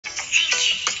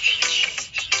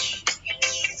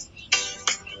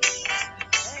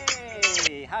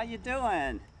how you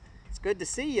doing? It's good to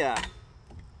see ya.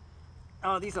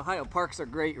 Oh, these Ohio parks are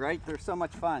great, right? They're so much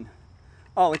fun.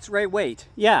 Oh, it's Ray Waite.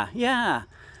 Yeah.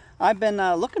 I've been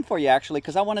looking for you actually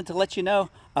because I wanted to let you know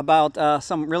about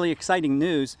some really exciting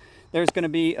news. There's going to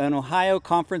be an Ohio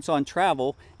Conference on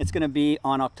Travel. It's going to be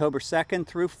on October 2nd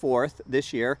through 4th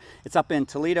this year. It's up in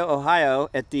Toledo, Ohio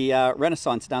at the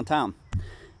Renaissance downtown.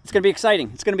 It's going to be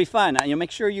exciting. It's going to be fun. You'll make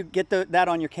sure you get that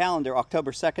on your calendar,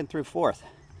 October 2nd through 4th.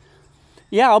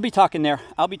 Yeah, I'll be talking there.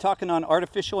 I'll be talking on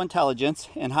artificial intelligence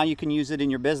and how you can use it in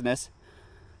your business.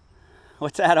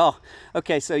 What's that all?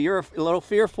 Okay, so you're a little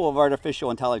fearful of artificial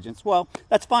intelligence. Well,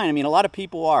 that's fine. I mean, a lot of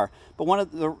people are. But one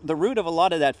of the root of a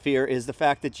lot of that fear is the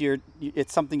fact that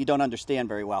it's something you don't understand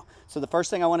very well. So the first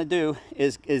thing I want to do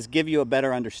is give you a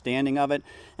better understanding of it.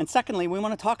 And secondly, we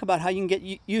want to talk about how you can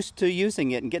get used to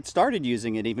using it and get started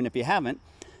using it, even if you haven't.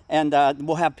 And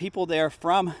we'll have people there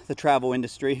from the travel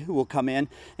industry who will come in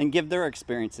and give their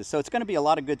experiences. So it's going to be a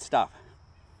lot of good stuff.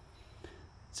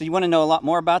 So you want to know a lot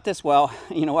more about this? Well,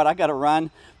 you know what? I got to run,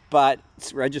 but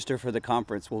register for the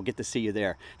conference. We'll get to see you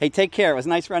there. Hey, take care. It was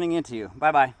nice running into you.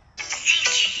 Bye-bye.